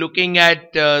we looking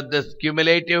at this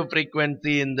cumulative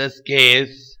frequency in this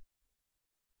case?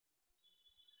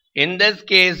 In this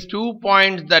case, 2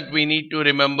 points that we need to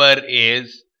remember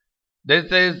is,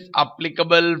 this is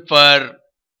applicable for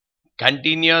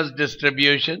continuous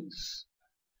distributions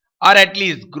or at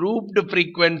least grouped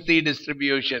frequency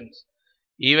distributions.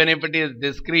 Even if it is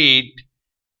discrete,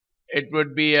 it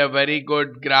would be a very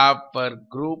good graph for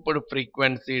grouped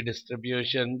frequency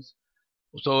distributions.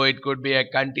 So it could be a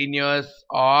continuous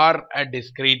or a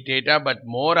discrete data, but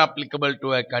more applicable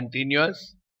to a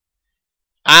continuous.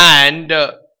 And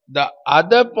the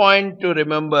other point to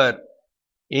remember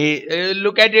is,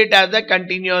 look at it as a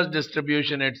continuous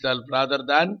distribution itself rather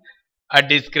than a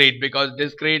discrete, because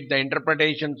discrete, the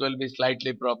interpretations will be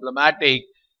slightly problematic.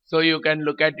 So you can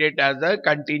look at it as a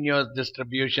continuous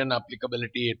distribution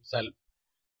applicability itself.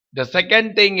 The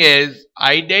second thing is,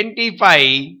 identify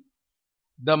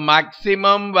the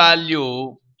maximum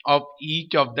value of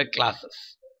each of the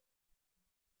classes.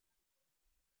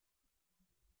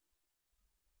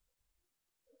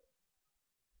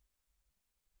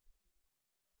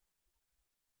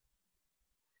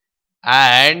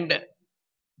 And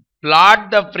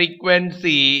plot the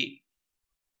frequency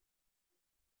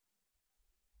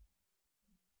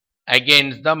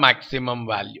against the maximum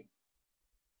value.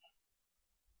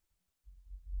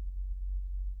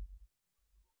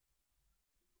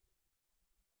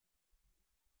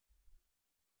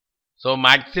 So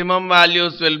maximum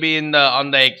values will be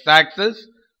on the x-axis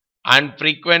and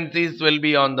frequencies will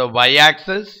be on the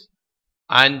y-axis,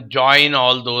 and join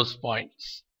all those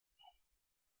points.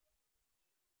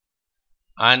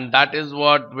 and that is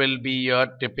what will be your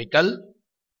typical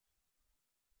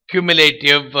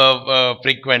cumulative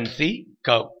frequency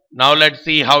curve. Now let's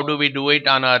see how do we do it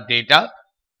on our data.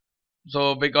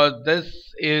 So because this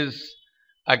is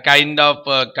a kind of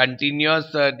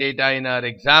continuous data in our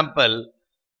example,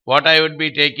 what I would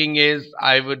be taking is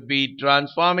I would be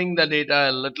transforming the data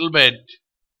a little bit.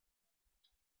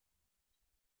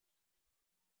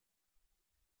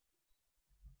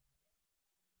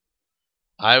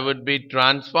 I would be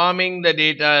transforming the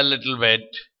data a little bit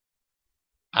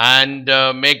and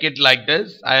make it like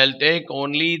this. I'll take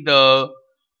only the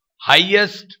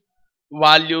highest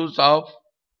values of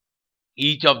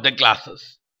each of the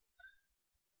classes.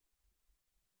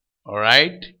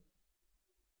 Alright.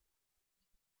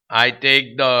 I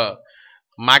take the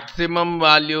maximum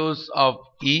values of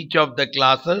each of the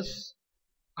classes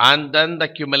and then the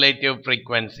cumulative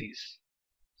frequencies.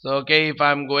 So, okay, if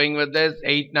I'm going with this,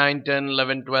 8, 9, 10,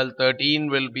 11, 12, 13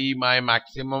 will be my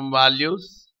maximum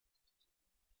values.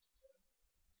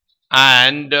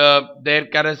 And their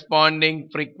corresponding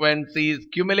frequencies,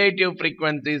 cumulative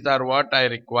frequencies are what I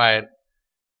require.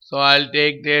 So, I'll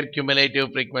take their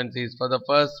cumulative frequencies. For the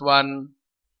first one,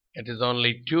 it is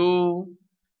only 2.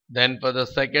 Then for the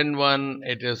second one,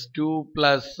 it is 2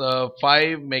 plus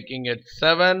 5, making it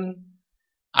 7,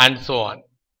 and so on.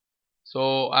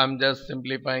 So I'm just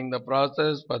simplifying the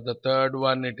process. For the third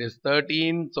one, it is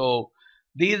 13. So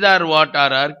these are what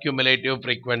are our cumulative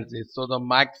frequencies. So the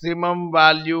maximum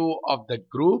value of the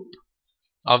group,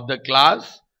 of the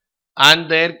class,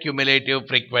 and their cumulative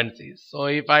frequencies. So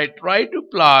if I try to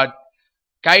plot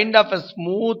kind of a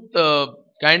smooth,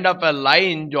 kind of a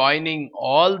line joining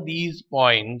all these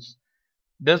points,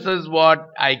 this is what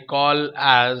I call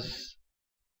as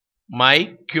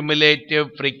my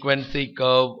cumulative frequency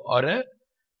curve or a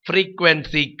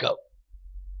frequency curve.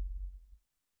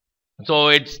 So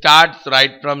it starts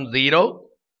right from 0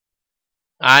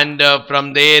 and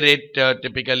from there it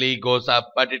typically goes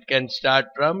up, but it can start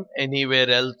from anywhere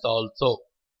else also.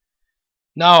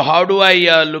 Now how do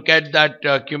I look at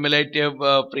that cumulative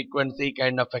frequency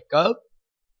kind of a curve?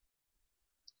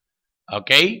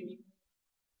 Okay.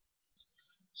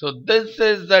 So this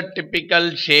is the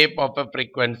typical shape of a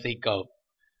frequency curve.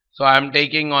 So I am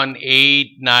taking on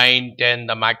 8, 9, 10,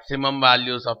 the maximum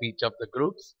values of each of the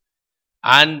groups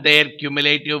and their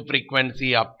cumulative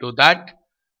frequency up to that,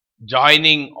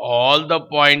 joining all the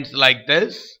points like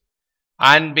this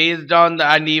and based on the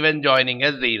and even joining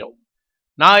a 0.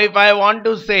 Now if I want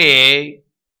to say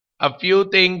a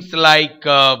few things like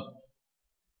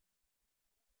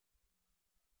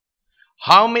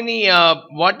how many,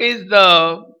 what is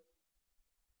the,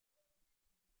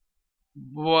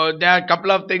 there are a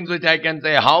couple of things which I can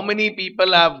say. How many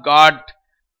people have got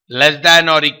less than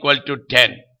or equal to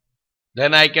 10?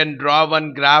 Then I can draw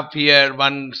one graph here,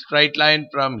 one straight line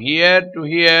from here to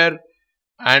here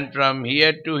and from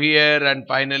here to here, and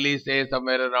finally say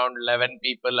somewhere around 11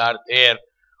 people are there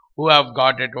who have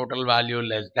got a total value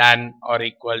less than or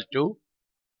equal to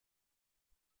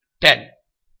 10.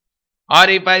 Or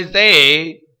if I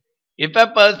say, if a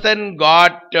person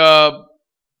got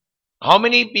how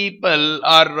many people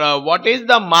or what is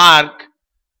the mark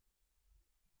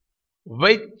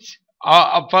which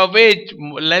for which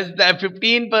less than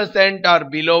 15% or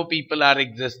below people are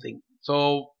existing.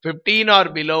 So 15 or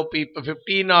below people,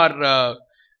 15 or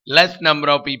less number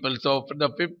of people. So for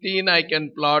the 15 I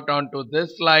can plot onto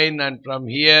this line, and from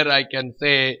here I can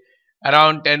say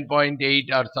around 10.8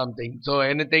 or something. So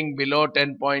anything below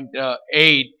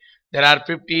 10.8, there are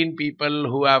 15 people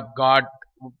who have got,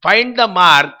 find the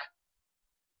mark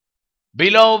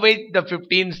below which the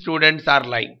 15 students are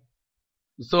lying.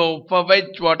 So for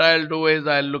which what I'll do is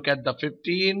I'll look at the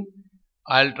 15,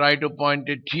 I'll try to point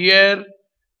it here.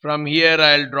 From here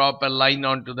I'll drop a line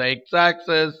onto the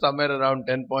x-axis, somewhere around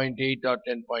 10.8 or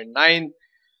 10.9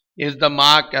 is the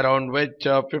mark around which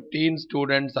 15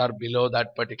 students are below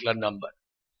that particular number.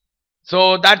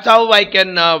 So that's how I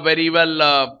can very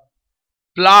well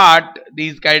plot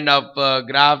these kind of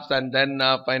graphs and then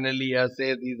finally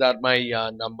say these are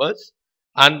my numbers.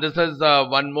 And this is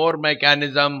one more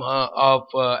mechanism of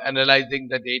analyzing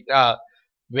the data,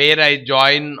 where I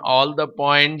join all the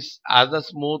points as a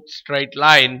smooth straight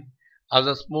line, as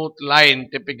a smooth line.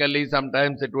 Typically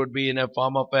sometimes it would be in a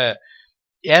form of a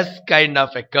S kind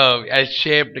of a curve,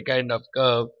 S-shaped kind of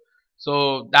curve.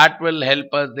 So that will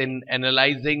help us in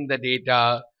analyzing the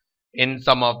data in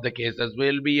some of the cases.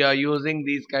 We'll be using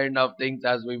these kind of things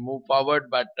as we move forward,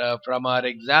 but from our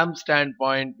exam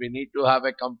standpoint, we need to have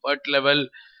a comfort level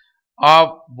of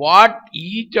what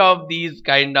each of these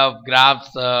kind of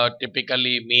graphs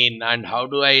typically mean and how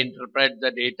do I interpret the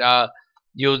data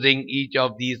using each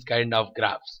of these kind of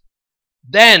graphs.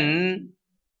 Then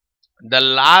the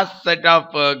last set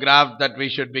of graphs that we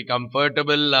should be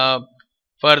comfortable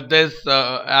for this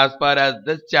as far as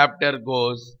this chapter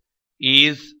goes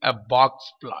is a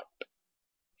box plot.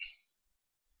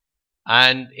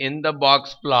 And in the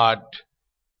box plot,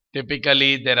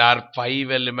 typically there are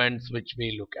 5 elements which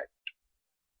we look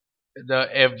at.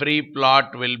 Every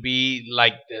plot will be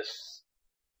like this.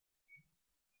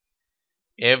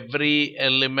 Every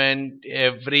element,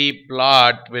 every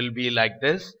plot will be like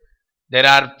this. There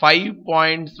are 5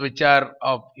 points which are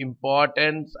of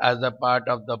importance as a part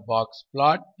of the box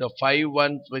plot. The 5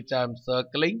 ones which I am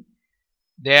circling,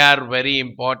 they are very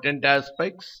important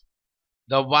aspects.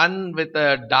 The one with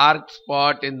a dark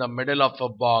spot in the middle of a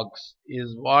box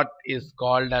is what is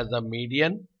called as a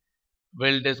median.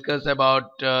 We'll discuss about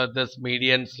this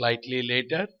median slightly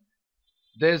later.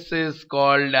 This is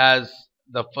called as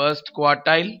the first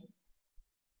quartile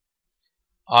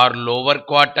or lower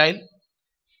quartile.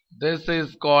 This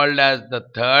is called as the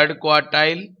third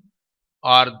quartile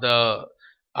or the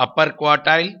upper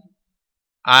quartile,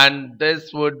 and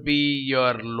this would be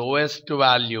your lowest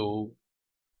value,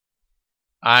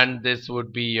 and this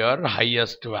would be your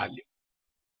highest value,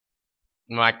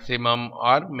 maximum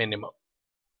or minimum.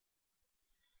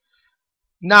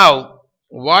 Now,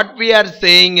 what we are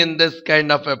saying in this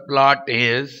kind of a plot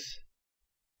is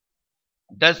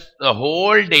the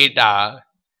whole data.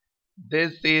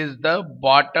 This is the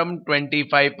bottom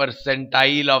 25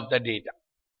 percentile of the data.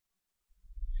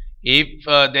 If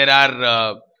there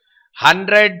are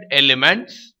 100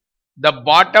 elements, the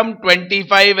bottom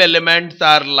 25 elements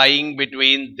are lying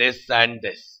between this and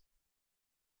this.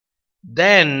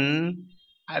 Then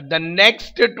the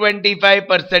next 25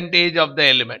 percentage of the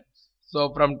elements,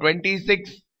 so from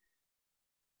 26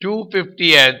 to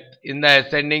 50th in the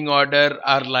ascending order,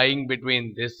 are lying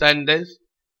between this and this.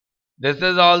 This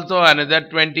is also another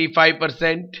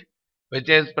 25%, which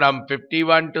is from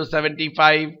 51 to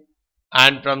 75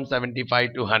 and from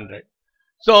 75 to 100.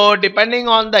 So depending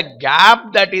on the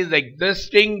gap that is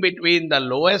existing between the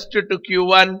lowest to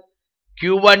Q1,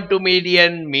 Q1 to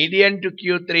median, median to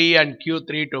Q3 and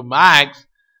Q3 to max,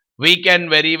 we can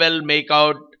very well make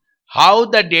out how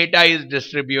the data is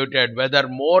distributed, whether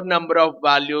more number of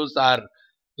values are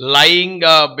lying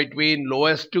between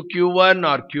lowest to Q1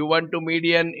 or Q1 to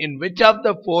median, in which of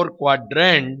the 4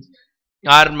 quadrants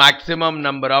are maximum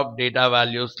number of data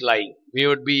values lying. We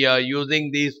would be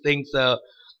using these things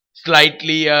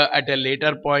slightly at a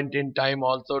later point in time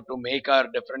also to make our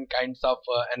different kinds of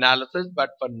analysis. But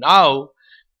for now,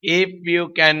 if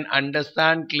you can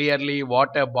understand clearly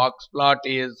what a box plot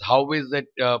is, how is it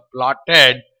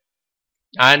plotted,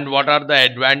 and what are the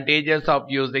advantages of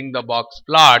using the box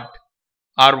plot,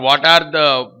 or what are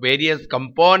the various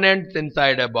components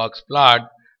inside a box plot,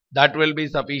 that will be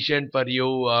sufficient for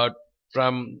you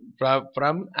from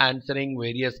answering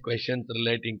various questions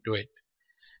relating to it.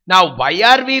 Now, why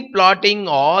are we plotting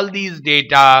all these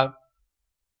data?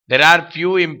 There are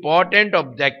few important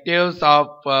objectives of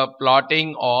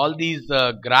plotting all these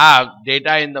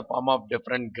data in the form of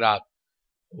different graphs.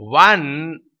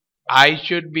 One, I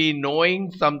should be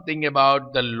knowing something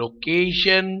about the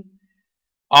location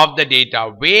of the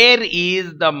data. Where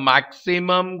is the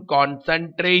maximum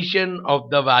concentration of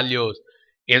the values?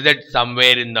 Is it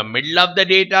somewhere in the middle of the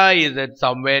data? Is it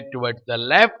somewhere towards the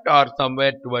left or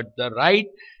somewhere towards the right?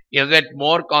 Is it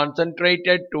more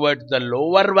concentrated towards the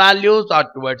lower values or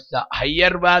towards the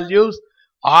higher values,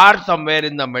 or somewhere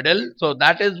in the middle? So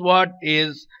that is what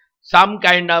is some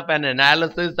kind of an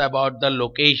analysis about the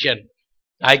location.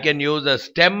 I can use a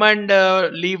stem and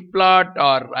leaf plot,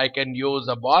 or I can use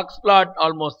a box plot.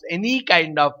 Almost any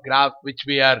kind of graph which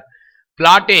we are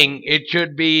plotting, it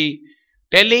should be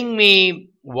telling me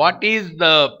what is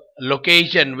the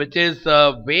location, which is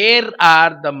where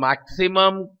are the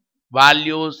maximum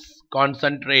values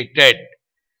concentrated.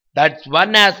 That's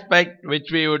one aspect which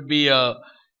we would be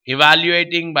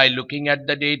evaluating by looking at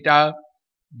the data.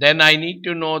 Then I need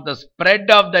to know the spread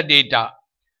of the data.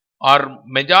 Or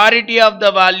majority of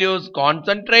the values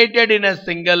concentrated in a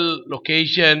single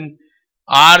location,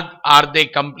 are they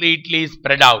completely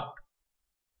spread out?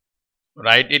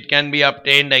 Right? It can be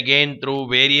obtained again through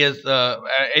various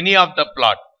any of the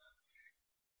plot.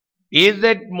 Is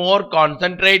it more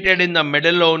concentrated in the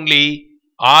middle only,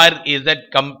 or is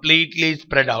it completely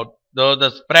spread out? So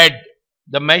the spread,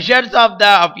 the measures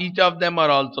of each of them are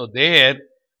also there.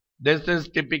 This is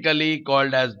typically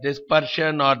called as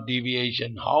dispersion or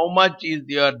deviation. How much is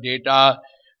your data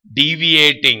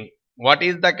deviating? What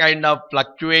is the kind of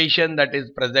fluctuation that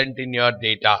is present in your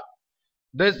data?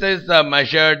 This is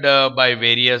measured by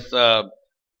various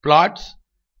plots.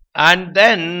 And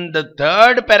then the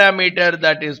third parameter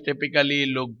that is typically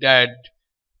looked at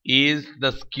is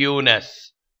the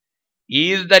skewness.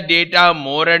 Is the data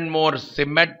more and more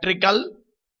symmetrical,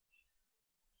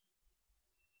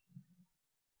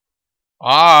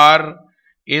 or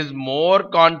is more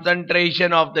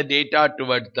concentration of the data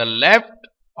towards the left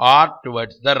or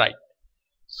towards the right?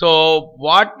 So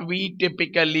what we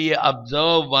typically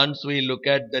observe once we look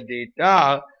at the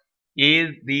data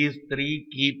is these three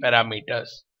key parameters.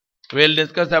 We'll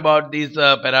discuss about these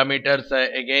parameters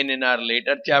again in our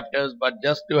later chapters, but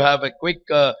just to have a quick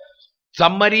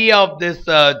summary of this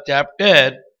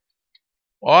chapter,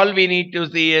 all we need to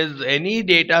see is any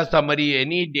data summary,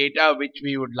 any data which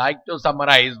we would like to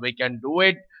summarize, we can do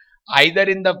it either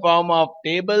in the form of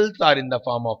tables or in the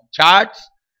form of charts.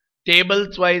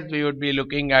 Tables wise, we would be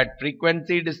looking at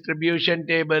frequency distribution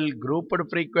table, grouped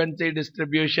frequency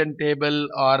distribution table,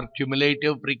 or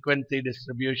cumulative frequency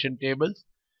distribution tables.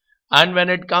 And when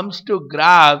it comes to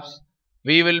graphs,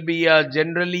 we will be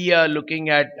generally looking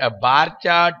at a bar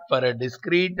chart for a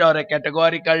discrete or a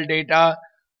categorical data,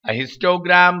 a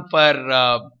histogram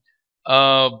for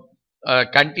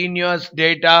continuous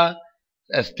data,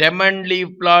 a stem and leaf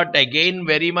plot, again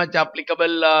very much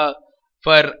applicable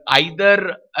for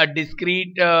either a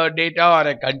discrete data or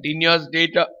a continuous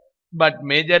data, but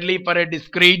majorly for a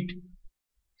discrete.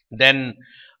 Then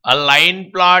a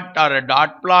line plot or a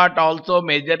dot plot, also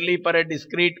majorly for a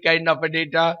discrete kind of a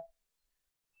data.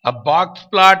 A box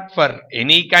plot for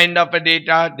any kind of a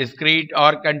data, discrete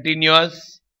or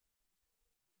continuous.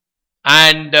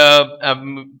 And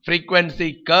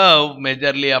frequency curve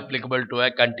majorly applicable to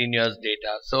a continuous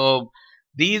data. So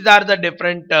these are the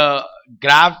different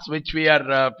graphs which we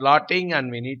are plotting,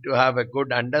 and we need to have a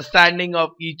good understanding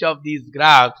of each of these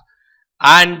graphs.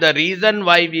 And the reason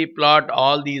why we plot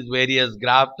all these various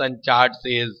graphs and charts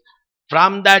is,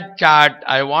 from that chart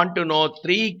I want to know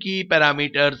three key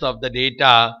parameters of the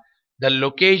data. The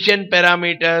location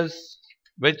parameters,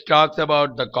 which talks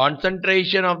about the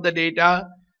concentration of the data,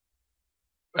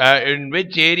 in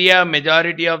which area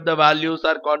majority of the values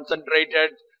are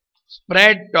concentrated.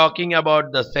 Spread, talking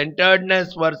about the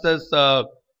centeredness versus the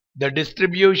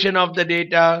distribution of the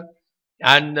data.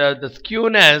 And the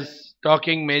skewness,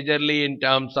 talking majorly in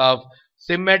terms of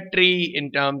symmetry,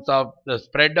 in terms of the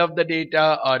spread of the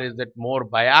data, or is it more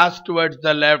biased towards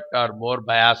the left or more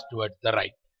biased towards the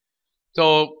right.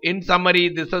 So in summary,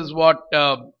 this is what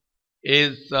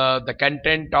is the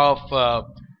content of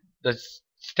the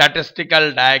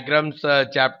statistical diagrams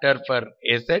chapter for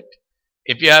ASET.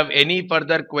 If you have any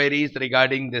further queries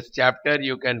regarding this chapter,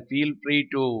 you can feel free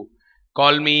to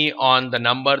call me on the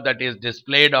number that is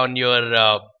displayed on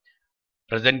your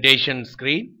presentation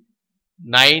screen,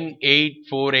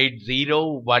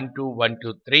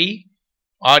 984801223,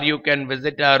 or you can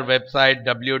visit our website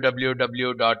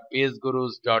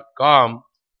www.pacegurus.com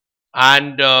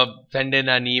and send in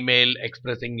an email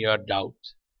expressing your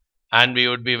doubts, and we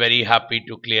would be very happy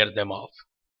to clear them off.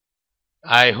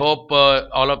 I hope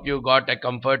all of you got a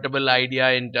comfortable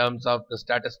idea in terms of the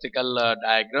statistical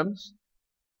diagrams.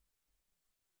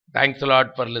 Thanks a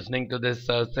lot for listening to this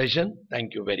session.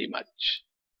 Thank you very much.